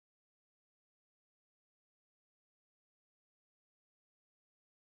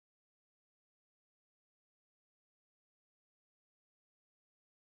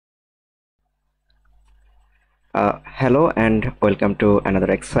Hello and welcome to another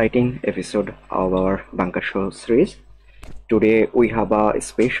exciting episode of our Banker Show series. Today we have a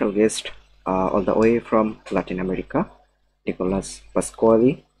special guest all the way from Latin America, Nicolas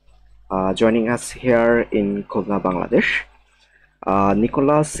Pasquali, joining us here in Khulna, Bangladesh.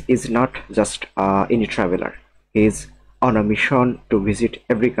 Nicolas is not just any traveler, he is on a mission to visit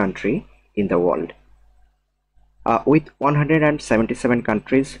every country in the world. With 177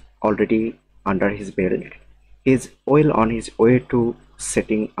 countries already under his belt, he is well on his way to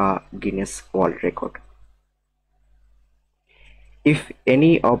setting a Guinness World Record. If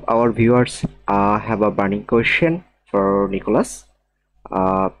any of our viewers have a burning question for Nicolas,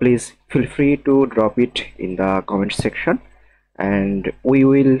 please feel free to drop it in the comment section, and we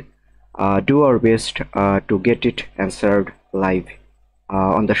will do our best to get it answered live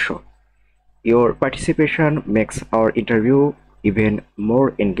on the show. Your participation makes our interview even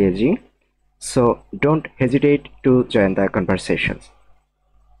more engaging, so don't hesitate to join the conversations.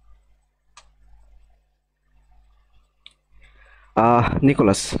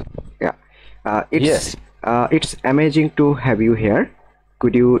 Nicolas, yeah, Yes. it's amazing to have you here.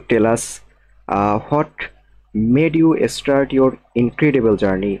 Could you tell us what made you start your incredible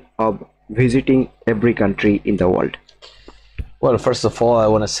journey of visiting every country in the world? Well, first of all, I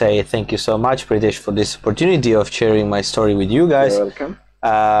want to say thank you so much, Pritish, for this opportunity of sharing my story with you guys. You're welcome.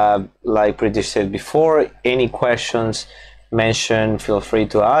 Like Pritish said before, any questions mentioned, feel free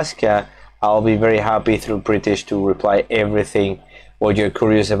to ask. I'll be very happy through Pritish to reply everything what you're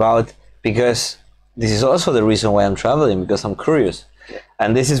curious about, because this is also the reason why I'm traveling, because I'm curious.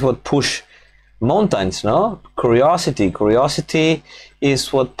 And this is what push mountains, no? Curiosity. Curiosity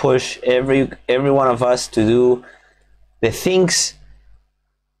is what push every one of us to do the things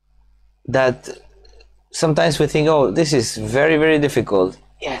that sometimes we think, oh, this is very, very difficult.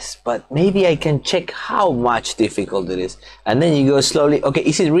 Yes, but maybe I can check how much difficult it is. And then you go slowly, okay,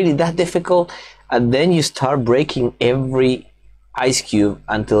 is it really that difficult? And then you start breaking every ice cube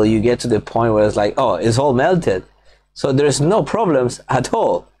until you get to the point where it's like, oh, it's all melted. So there's no problems at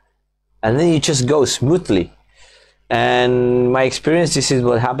all. And then you just go smoothly. And my experience, this is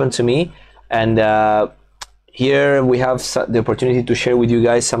what happened to me. And here we have the opportunity to share with you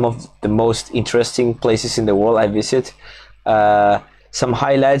guys some of the most interesting places in the world I visit. Some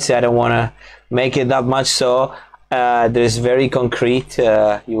highlights. I don't want to make it that much, so there's very concrete.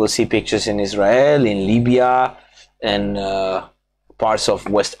 You will see pictures in Israel, in Libya, and parts of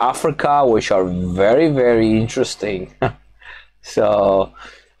West Africa, which are very, very interesting. So,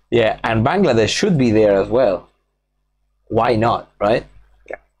 yeah, and Bangladesh should be there as well. Why not, right?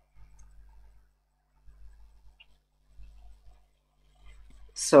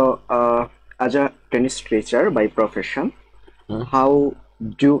 So, as a tennis teacher by profession, how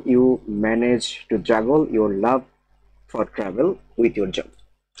do you manage to juggle your love for travel with your job?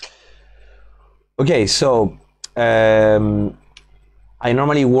 Okay, so I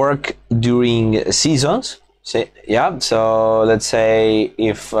normally work during seasons. So let's say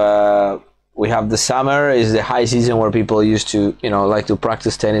if we have the summer is the high season where people used to, like to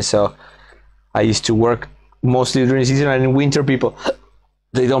practice tennis. So I used to work mostly during season, and in winter people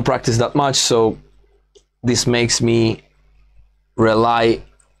they don't practice that much. So this makes me rely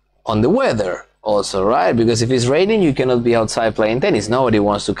on the weather also, right? Because if it's raining, you cannot be outside playing tennis. Nobody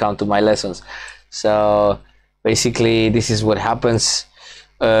wants to come to my lessons. So basically this is what happens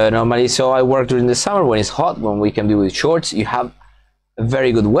normally. So I work during the summer when it's hot, when we can be with shorts. You have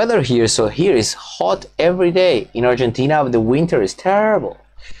very good weather here, so here is hot every day. In Argentina the winter is terrible,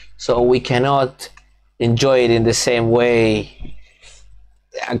 so we cannot enjoy it in the same way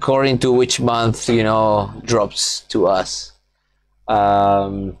according to which month drops to us.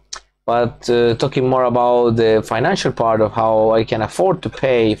 But talking more about the financial part of how I can afford to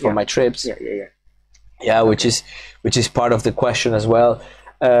pay for my trips, which is part of the question as well.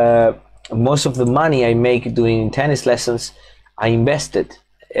 Most of the money I make doing tennis lessons, I invested,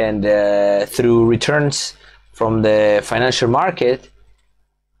 and through returns from the financial market,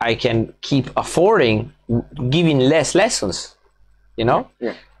 I can keep affording giving less lessons.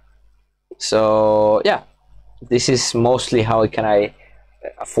 So yeah, this is mostly how can I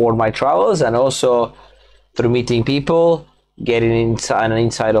afford my travels, and also through meeting people, getting an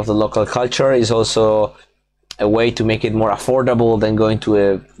insight of the local culture is also a way to make it more affordable than going to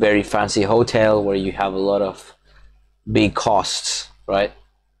a very fancy hotel where you have a lot of big costs, right?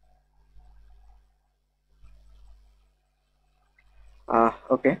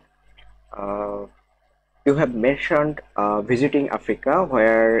 Okay. You have mentioned visiting Africa,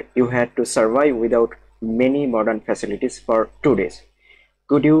 where you had to survive without many modern facilities for 2 days.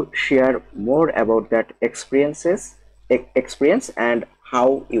 Could you share more about that experience and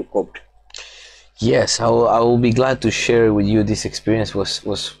how you coped? Yes, I will be glad to share with you. This experience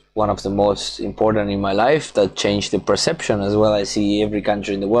was one of the most important in my life that changed the perception as well. I see every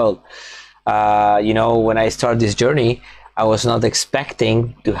country in the world. When I started this journey, I was not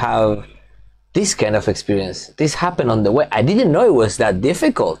expecting to have this kind of experience. This happened on the way. I didn't know it was that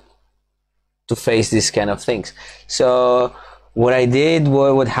difficult to face these kind of things. So what I did,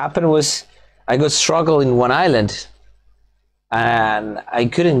 what happened was I got struggled in one island and I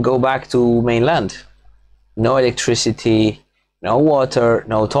couldn't go back to mainland. No electricity, no water,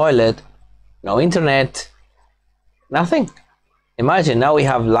 no toilet, no internet, nothing. Imagine now we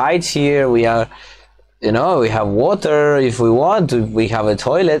have lights here, we have water if we want, we have a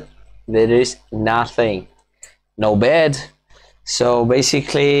toilet. There is nothing, no bed. So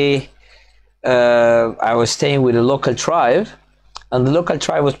basically, I was staying with a local tribe, and the local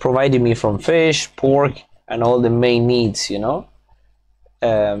tribe was providing me from fish, pork, and all the main needs,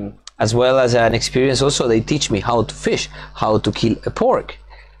 as well as an experience. Also, they teach me how to fish, how to kill a pork,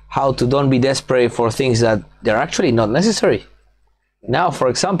 how to don't be desperate for things that they're actually not necessary. Now, for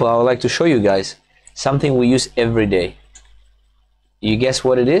example, I would like to show you guys something we use every day. You guess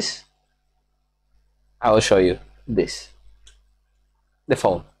what it is? I will show you this. The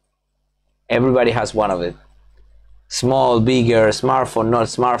phone. Everybody has one of it. Small, bigger, smartphone, not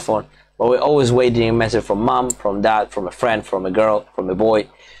smartphone. But we're always waiting a message from mom, from dad, from a friend, from a girl, from a boy,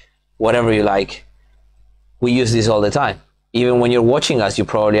 whatever you like. We use this all the time. Even when you're watching us, you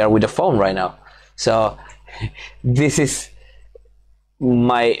probably are with a phone right now. So this is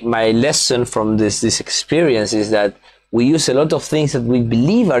my lesson from this experience, is that we use a lot of things that we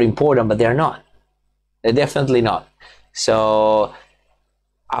believe are important, but they're not. They're definitely not. So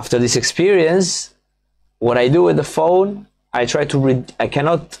after this experience, what I do with the phone, I try to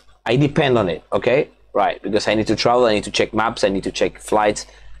I depend on it, okay? Right, because I need to travel, I need to check maps, I need to check flights,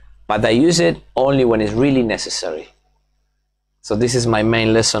 but I use it only when it's really necessary. So this is my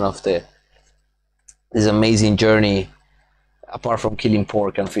main lesson of this amazing journey, apart from killing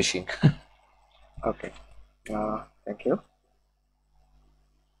pork and fishing. Okay, thank you.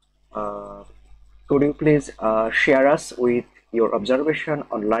 Could you please share us with your observation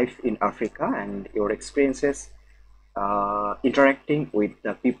on life in Africa and your experiences interacting with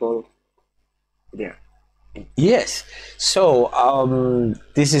the people there? Yes. So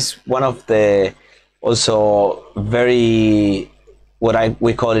this is one of the also very,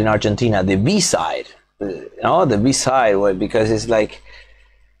 we call in Argentina the B side. The B side, because it's like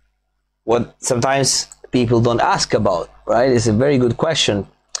what sometimes people don't ask about, right? It's a very good question.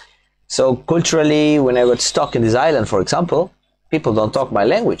 So culturally, when I got stuck in this island, for example, people don't talk my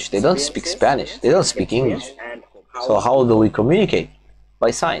language. They don't speak Spanish. They don't speak English. So how do we communicate?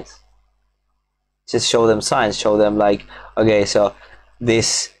 By signs. Just show them signs. Show them like, okay, so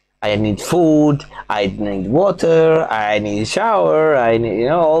this, I need food, I need water, I need shower, I need,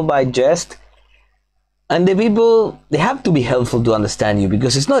 all by jest. And the people, they have to be helpful to understand you,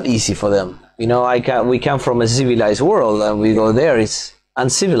 because it's not easy for them. We come from a civilized world, and we go there, it's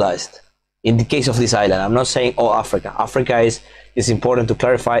uncivilized. In the case of this island, I'm not saying all Africa. Africa is important to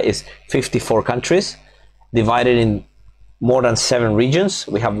clarify, is 54 countries divided in more than 7 regions.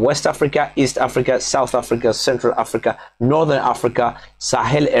 We have West Africa, East Africa, South Africa, Central Africa, Northern Africa,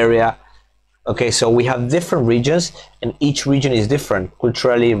 Sahel area. Okay, so we have different regions, and each region is different,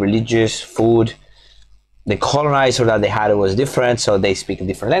 culturally, religious, food. The colonizer that they had was different, so they speak a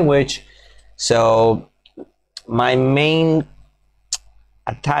different language. So my main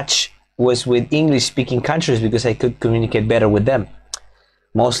attach was with English-speaking countries, because I could communicate better with them.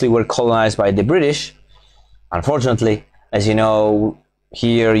 Mostly were colonized by the British. Unfortunately, as you know,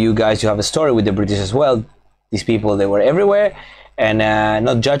 here you have a story with the British as well. These people, they were everywhere, and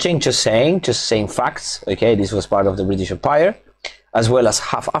not judging, just saying facts. Okay, this was part of the British Empire, as well as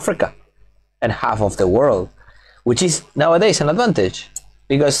half Africa and half of the world, which is nowadays an advantage,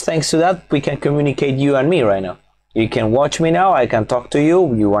 because thanks to that we can communicate, you and me right now. You can watch me now, I can talk to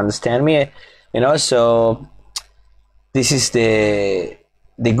you, you understand me, so this is the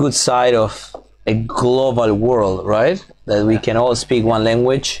good side of a global world, right? That we can all speak one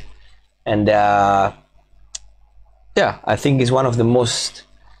language, and I think it's one of the most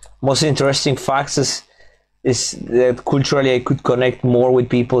interesting facts is that culturally I could connect more with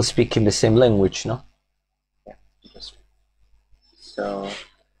people speaking the same language, no? Yeah, interesting. So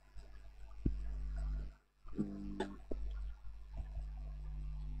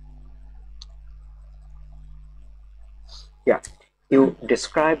yeah, you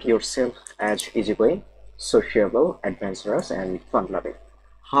described yourself as easygoing, sociable, adventurous, and fun-loving.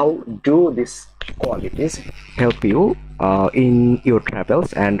 how do these qualities help you in your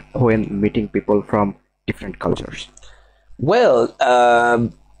travels and when meeting people from different cultures? Well,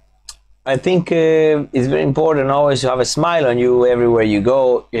 I think it's very important always to have a smile on you everywhere you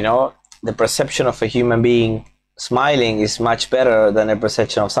go. You know, the perception of a human being smiling is much better than a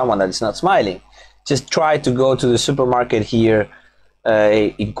perception of someone that is not smiling. Just try to go to the supermarket here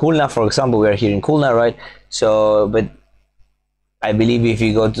in Kulna, for example. We are here in Kulna, right? So, but I believe if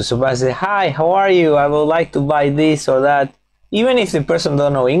you go to the supermarket and say, "Hi, how are you? I would like to buy this or that," even if the person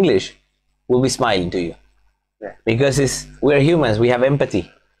don't know English, will be smiling to you. Yeah. Because we're humans, we have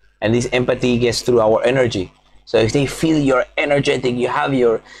empathy, and this empathy gets through our energy. So if they feel you're energetic, you have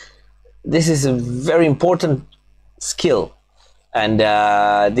this is a very important skill, and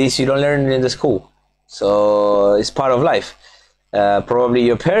this you don't learn in the school, so it's part of life. Probably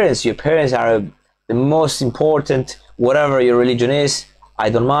your parents are the most important, whatever your religion is, I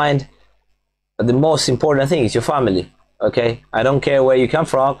don't mind, but the most important thing is your family. Okay, I don't care where you come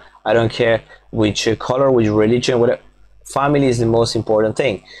from, I don't care which color, which religion, whatever. Family is the most important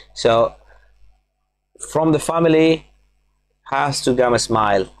thing. So from the family has to come a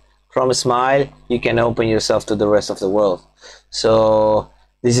smile. From a smile, you can open yourself to the rest of the world. So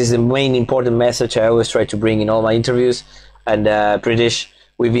this is the main important message I always try to bring in all my interviews. And Pritish,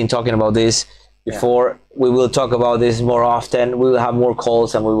 we've been talking about this before. Yeah. We will talk about this more often. We will have more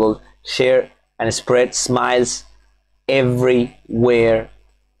calls and we will share and spread smiles everywhere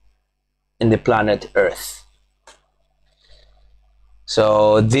in the planet Earth.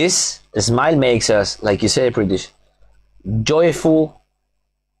 So the smile makes us, like you said, Pritish, joyful,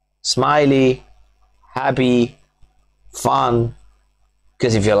 smiley, happy, fun.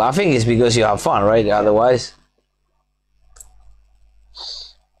 Because if you're laughing, it's because you have fun, right? Otherwise.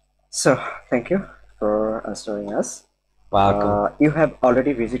 So, thank you for answering us. Welcome. You have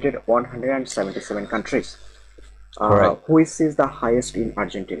already visited 177 countries. Correct. Which is the highest in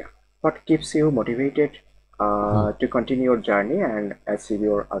Argentina? What keeps you motivated to continue your journey and achieve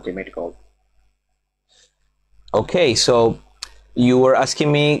your ultimate goal? Okay, so you were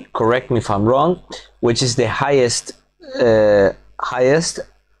asking me, correct me if I'm wrong, which is the highest I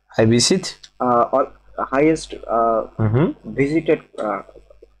visit? Or highest visited,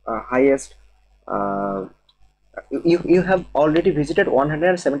 highest. You have already visited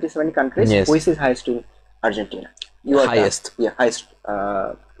 177 countries. Yes. Which is highest in Argentina? You are highest. Highest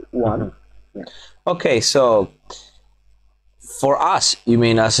one. Yeah. Okay, so for us, you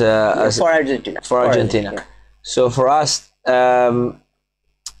mean as for Argentina? For Argentina. Yeah. So for us, well,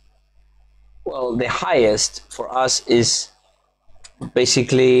 the highest for us is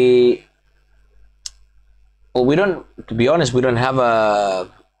basically, well, we don't, to be honest, we don't have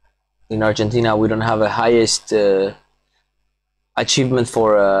in Argentina, we don't have a highest achievement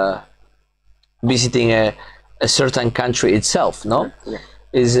for visiting a certain country itself, no? Yeah.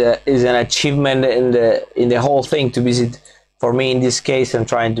 Is an achievement in the whole thing to visit. For me, in this case, I'm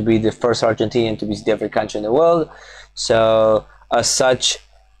trying to be the first Argentinian to visit every country in the world. So as such,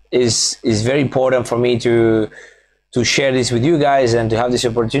 is very important for me to share this with you guys and to have this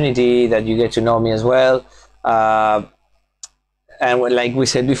opportunity that you get to know me as well. And like we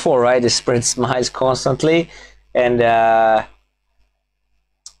said before, right, it spreads smiles constantly, and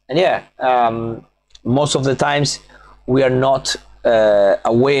yeah, most of the times we are not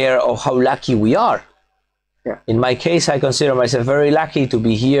aware of how lucky we are. Yeah. In my case, I consider myself very lucky to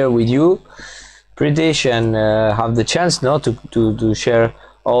be here with you, Pritish, and have the chance, to share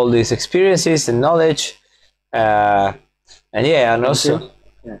all these experiences and knowledge, and yeah, and also,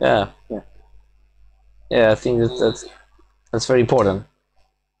 yeah, I think that's very important.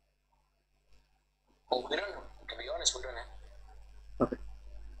 Well, we don't, to be honest, we don't have. Okay,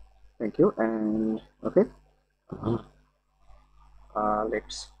 thank you, and okay.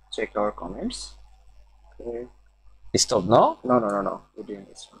 Let's check our comments. Okay. Stop, no? No. We're doing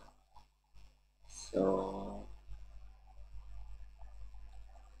this one. So,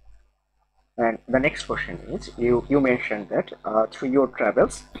 and the next question is, you mentioned that through your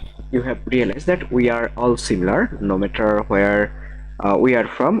travels, you have realized that we are all similar, no matter where we are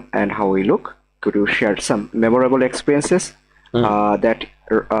from and how we look. Could you share some memorable experiences that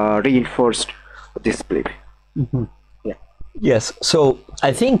reinforced this belief? Yeah. Yes. So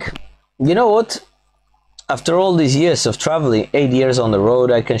I think, you know what? After all these years of traveling, 8 years on the road,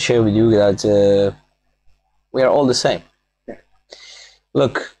 I can share with you that we are all the same. Yeah.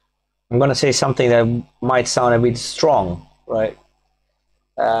 Look, I'm going to say something that might sound a bit strong, right?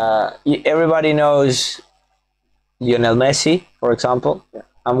 Everybody knows Lionel Messi, for example. Yeah.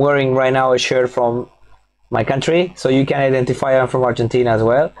 I'm wearing right now a shirt from my country, so you can identify I'm from Argentina as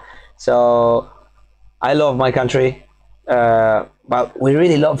well. So I love my country, but we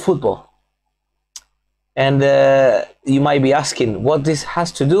really love football. And you might be asking what this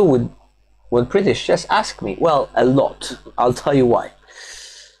has to do with Pritish. Just ask me. Well, a lot. I'll tell you why.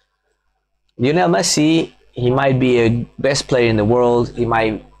 Lionel Messi, he might be a best player in the world. He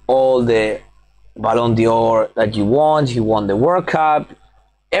might all the Ballon d'Or that you want. He won the World Cup.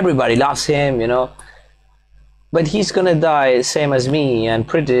 Everybody loves him, you know. But he's gonna die, same as me and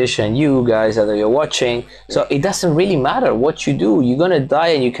Pritish and you guys that you're watching. So it doesn't really matter what you do. You're gonna die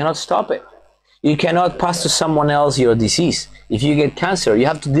and you cannot stop it. You cannot pass to someone else your disease. If you get cancer, you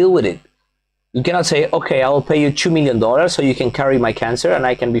have to deal with it. You cannot say, okay, I will pay you $2 million so you can carry my cancer and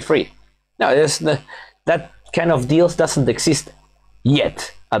I can be free. No, that kind of deals doesn't exist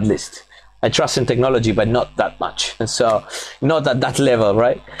yet, at least. I trust in technology, but not that much. And so, not at that level,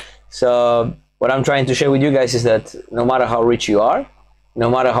 right? So, what I'm trying to share with you guys is that no matter how rich you are,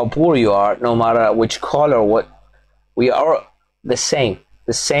 no matter how poor you are, no matter which color, we are the same.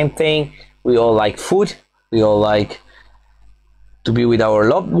 The same thing. We all like food. We all like to be with our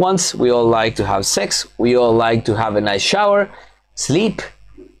loved ones. We all like to have sex. We all like to have a nice shower, sleep.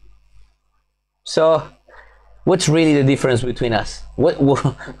 So, what's really the difference between us?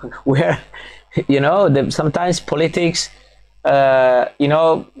 Where, you know, sometimes politics, you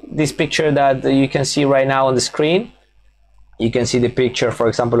know, this picture that you can see right now on the screen, you can see the picture, for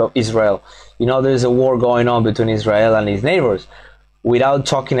example, of Israel. You know, there's a war going on between Israel and its neighbors. Without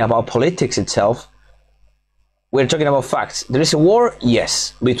talking about politics itself, we're talking about facts. There is a war,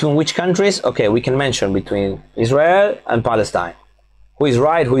 yes. Between which countries? Okay, we can mention between Israel and Palestine. Who is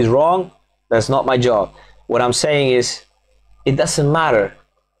right, who is wrong? That's not my job. What I'm saying is, it doesn't matter.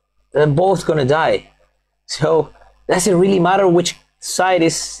 They're both gonna die. So, does it really matter which side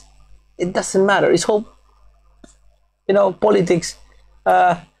is? It doesn't matter. It's all, you know, politics.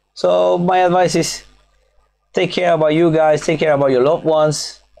 So my advice is, take care about you guys, take care about your loved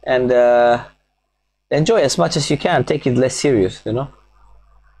ones, and enjoy as much as you can. Take it less serious, you know.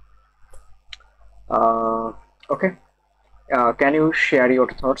 Okay. Can you share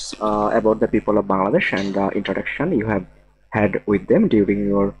your thoughts about the people of Bangladesh and the interaction you have had with them during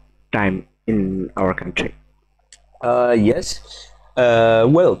your time in our country? Yes.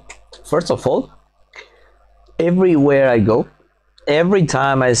 Well, first of all, everywhere I go, every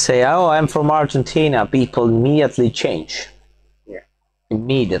time I say, oh, I'm from Argentina, people immediately change. Yeah.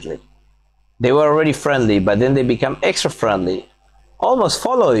 Immediately. They were already friendly, but then they become extra friendly, almost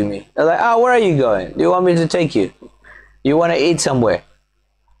following me. They're like, oh, where are you going? Do you want me to take you? You want to eat somewhere?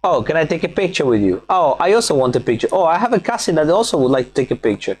 Oh, can I take a picture with you? Oh, I also want a picture. Oh, I have a cousin that also would like to take a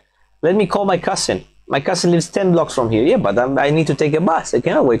picture. Let me call my cousin. My cousin lives 10 blocks from here. Yeah, but I need to take a bus. I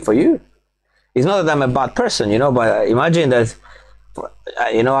cannot wait for you. It's not that I'm a bad person, you know, but imagine that,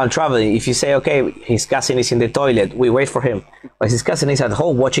 you know, I'm traveling. If you say, okay, his cousin is in the toilet, we wait for him. But his cousin is at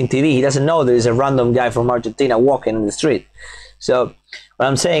home watching TV. He doesn't know there is a random guy from Argentina walking in the street. So what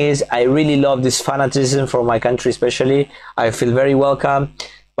I'm saying is, I really love this fanaticism for my country, especially. I feel very welcome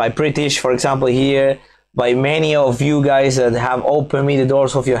by Pritish, for example, here, by many of you guys that have opened me the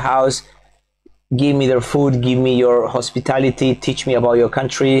doors of your house, give me their food, give me your hospitality, teach me about your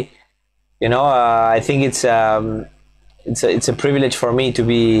country. You know, I think it's a privilege for me to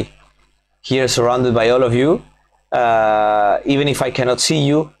be here surrounded by all of you. Even if I cannot see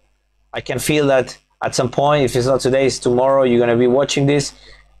you, I can feel that at some point, if it's not today, it's tomorrow, you're going to be watching this.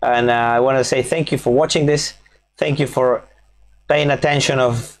 And I want to say thank you for watching this. Thank you for paying attention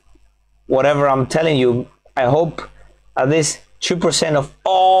of whatever I'm telling you. I hope at least 2% of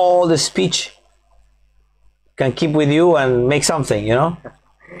all the speech can keep with you and make something, you know?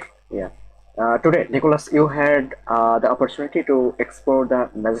 Yeah. Today, Nicolas, you had the opportunity to explore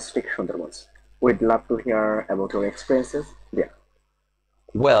the majestic Sundarbans. We'd love to hear about your experiences there.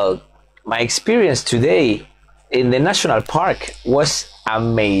 Well, my experience today in the national park was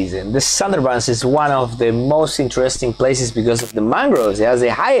amazing. The Sundarbans is one of the most interesting places because of the mangroves. It has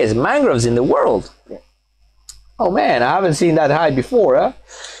the highest mangroves in the world. Yeah. Oh man, I haven't seen that high before. Huh?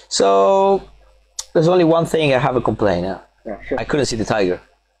 So there's only one thing I have a complaint. Huh? Yeah, sure. I couldn't see the tiger.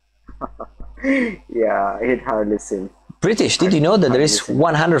 Yeah, it hardly seen. British, did you know that there is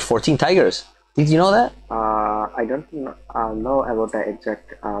 114 tigers? Did you know that? I don't know about the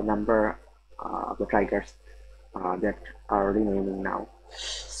exact number of the tigers that are remaining now.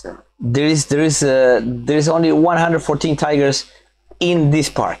 So there is only 114 tigers in this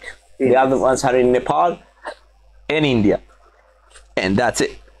park. The other ones are in Nepal and India, and that's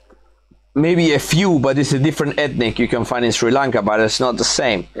it. Maybe a few, but it's a different ethnic you can find in Sri Lanka, but it's not the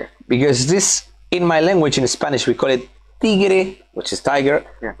same. Yeah. Because this In my language, in Spanish, we call it tigre, which is tiger,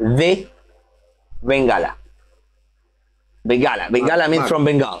 de Bengala. Bengala means from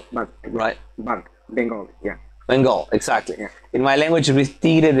Bengal, right? Bengal, yeah. Bengal, exactly. Yeah. In my language, it is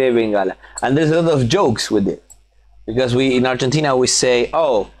tigre de Bengala. And there's a lot of jokes with it. Because in Argentina, we say,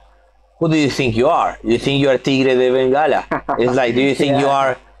 oh, who do you think you are? You think you are tigre de Bengala? It's like, do you think you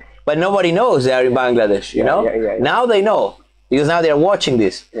are... But nobody knows they are in Bangladesh, you know? Now they know, because now they're watching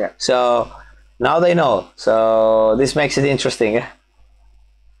this. Yeah. So now they know. So this makes it interesting. Yeah.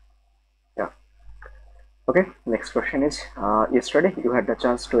 Okay, next question is, yesterday you had the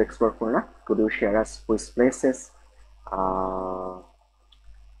chance to explore Pune. Could you share us which places or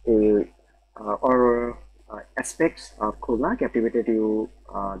aspects of Khulna captivated you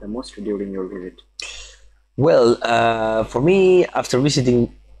the most during your visit? Well, for me, after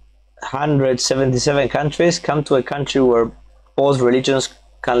visiting 177 countries, come to a country where both religions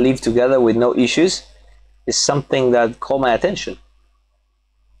can live together with no issues is something that caught my attention.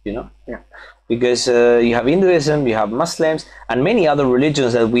 You know? Yeah. Because you have Hinduism, you have Muslims, and many other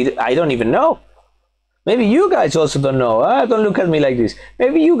religions that I don't even know. Maybe you guys also don't know. Don't look at me like this.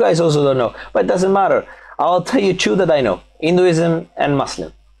 Maybe you guys also don't know. But it doesn't matter. I'll tell you two that I know. Hinduism and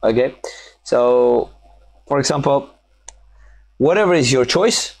Muslim. Okay? So, for example, whatever is your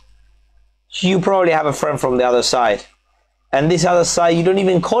choice, you probably have a friend from the other side. And this other side, you don't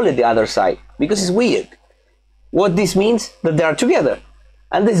even call it the other side. Because it's weird. What this means? That they are together.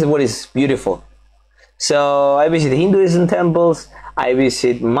 And this is what is beautiful. So I visit Hinduism temples, I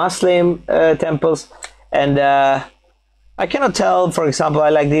visit Muslim temples, and I cannot tell, for example, I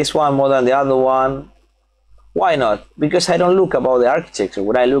like this one more than the other one. Why not? Because I don't look about the architecture.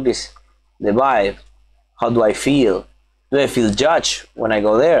 What I look is the vibe. How do I feel? Do I feel judged when I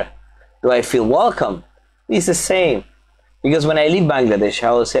go there? Do I feel welcome? It's the same. Because when I leave Bangladesh,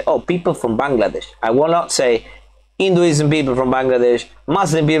 I will say, oh, people from Bangladesh. I will not say Hinduism people from Bangladesh,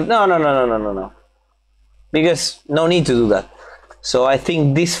 Muslim people. No. Because no need to do that. So I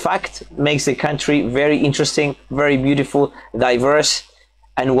think this fact makes the country very interesting, very beautiful, diverse,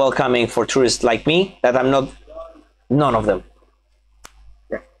 and welcoming for tourists like me, that I'm not none of them.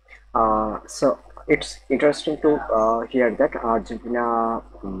 Yeah. So it's interesting to hear that Argentina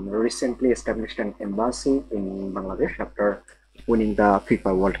recently established an embassy in Bangladesh after winning the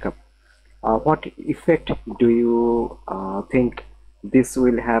FIFA World Cup. What effect do you think this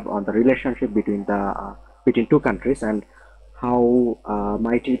will have on the relationship between two countries, and how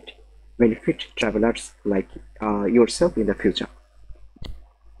might it benefit travelers like yourself in the future?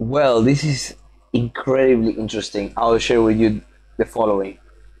 Well, this is incredibly interesting. I'll share with you the following.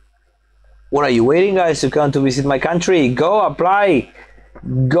 What are you waiting, guys, to come to visit my country? Go apply.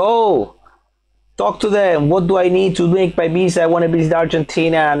 Go. Talk to them. What do I need to make my visa? I want to visit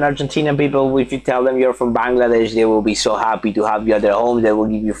Argentina, and Argentinian people, if you tell them you're from Bangladesh, they will be so happy to have you at their home. They will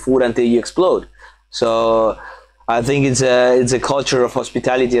give you food until you explode. So I think it's a culture of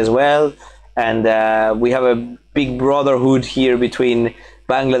hospitality as well, and we have a big brotherhood here between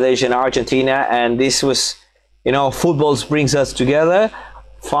Bangladesh and Argentina, and this was, you know, football brings us together.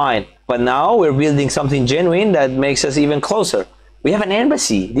 Fine, but now we're building something genuine that makes us even closer. We have an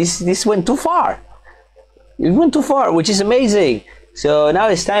embassy. This went too far. It went too far, which is amazing. So now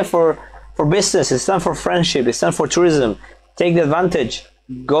it's time for business. It's time for friendship. It's time for tourism. Take the advantage.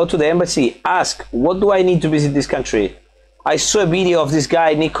 Go to the embassy. Ask, what do I need to visit this country? I saw a video of this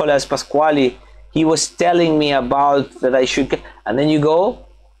guy, Nicolas Pasquali. He was telling me about that I should... And then you go,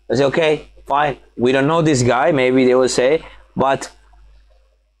 I say, okay, fine. We don't know this guy, maybe they will say, but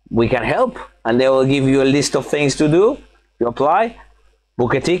we can help. And they will give you a list of things to do. You apply,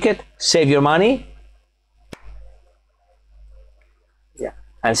 book a ticket, save your money,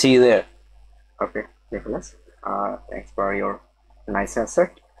 and see you there. Okay, Nicholas, thanks for your nice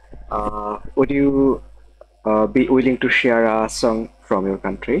answer. Would you be willing to share a song from your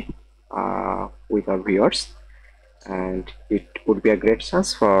country with our viewers? And it would be a great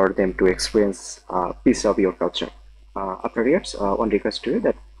chance for them to experience a piece of your culture. After years, one request to you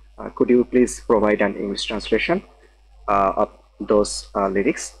that could you please provide an English translation of those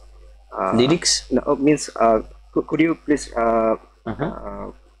lyrics? Lyrics? No, means could you please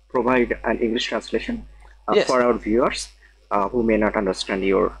provide an English translation yes, for our viewers who may not understand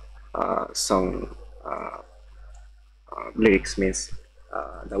your song lyrics, means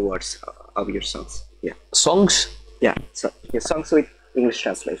the words of your songs. Yeah. Songs? Yeah. So your songs with English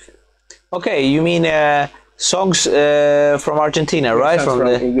translation. Okay, you mean songs from Argentina, right?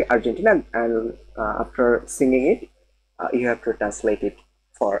 Songs from Argentina, and after singing it, you have to translate it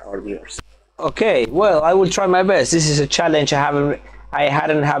for our viewers. Okay, well, I will try my best. This is a challenge I haven't I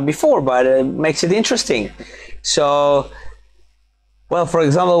hadn't had before, but it makes it interesting. So, well, for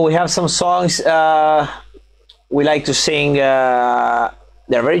example, we have some songs we like to sing. They're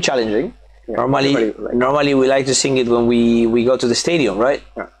very challenging. Yeah, normally we like to sing it when we go to the stadium, right?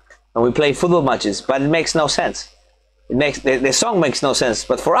 Yeah. And we play football matches, but it makes no sense. The song makes no sense,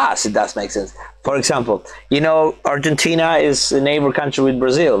 but for us it does make sense. For example, you know, Argentina is a neighbor country with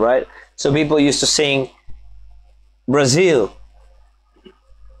Brazil, right? So people used to sing, Brazil,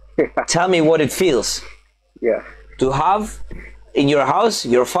 tell me what it feels to have in your house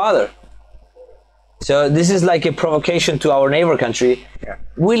your father. So this is like a provocation to our neighbor country. Yeah.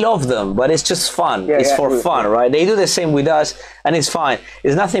 We love them, but it's just fun. It's for fun, right? They do the same with us, and it's fine.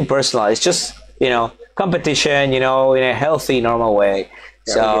 It's nothing personal. It's just, you know, competition, you know, in a healthy, normal way.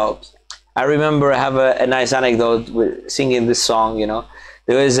 Yeah, so I remember I have a nice anecdote with singing this song, you know.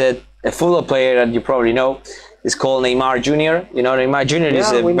 There was a football player that you probably know. It's called Neymar Jr. You know, Neymar Jr.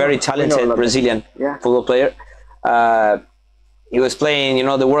 is a very talented Brazilian football player. He was playing, you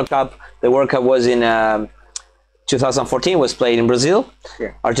know, the World Cup. The World Cup was in 2014, was played in Brazil.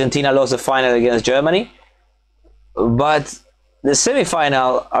 Yeah. Argentina lost the final against Germany. But the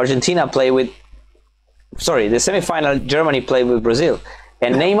semi-final, the semi-final, Germany played with Brazil.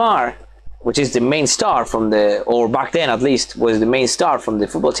 And Neymar, which is the main star or back then at least, was the main star from the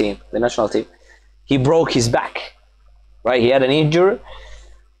football team, the national team. He broke his back, right? He had an injury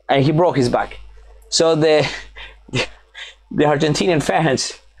and he broke his back. So the Argentinian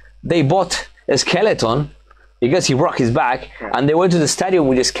fans, they bought a skeleton because he broke his back, and they went to the stadium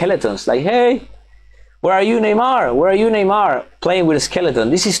with the skeletons, like, hey, where are you, Neymar? Where are you, Neymar? Playing with a skeleton.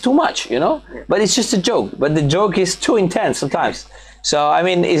 This is too much, you know? But it's just a joke. But the joke is too intense sometimes. So, I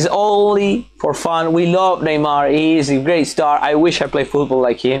mean, it's only for fun. We love Neymar. He is a great star. I wish I played football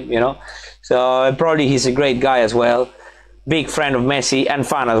like him, you know? So, probably he's a great guy as well. Big friend of Messi and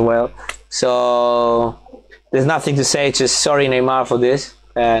fan as well. So, there's nothing to say. Just sorry, Neymar, for this.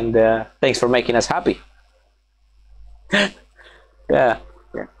 And thanks for making us happy. Yeah.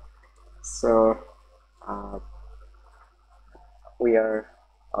 So we are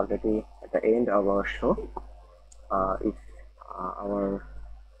already at the end of our show. If our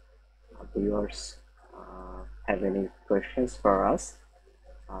viewers have any questions for us,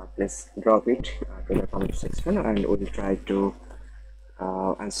 please drop it to the comment section, and we'll try to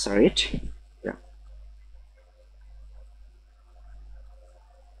answer it.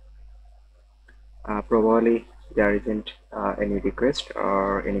 Probably there isn't any request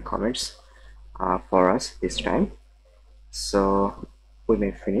or any comments for us this time, so we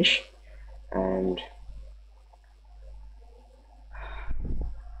may finish. And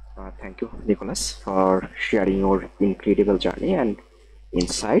thank you, Nicolas, for sharing your incredible journey and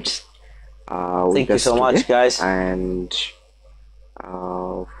insights. Thank you so much, guys. And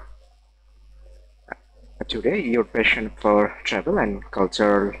today, your passion for travel and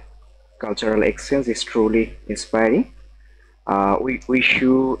cultural exchange is truly inspiring. We wish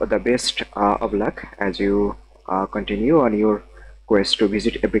you the best of luck as you continue on your quest to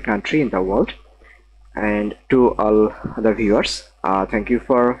visit every country in the world. And to all the viewers, thank you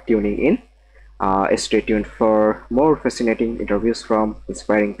for tuning in. Stay tuned for more fascinating interviews from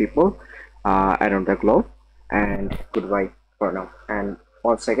inspiring people around the globe. And goodbye for now. And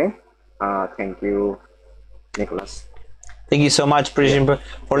once again, thank you, Nicolas. Thank you so much, Pritish,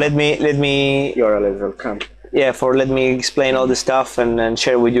 for let me. You're always welcome. Yeah, for letting me explain all the stuff and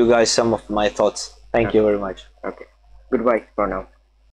share with you guys some of my thoughts. Thank you very much. Okay. Goodbye for now.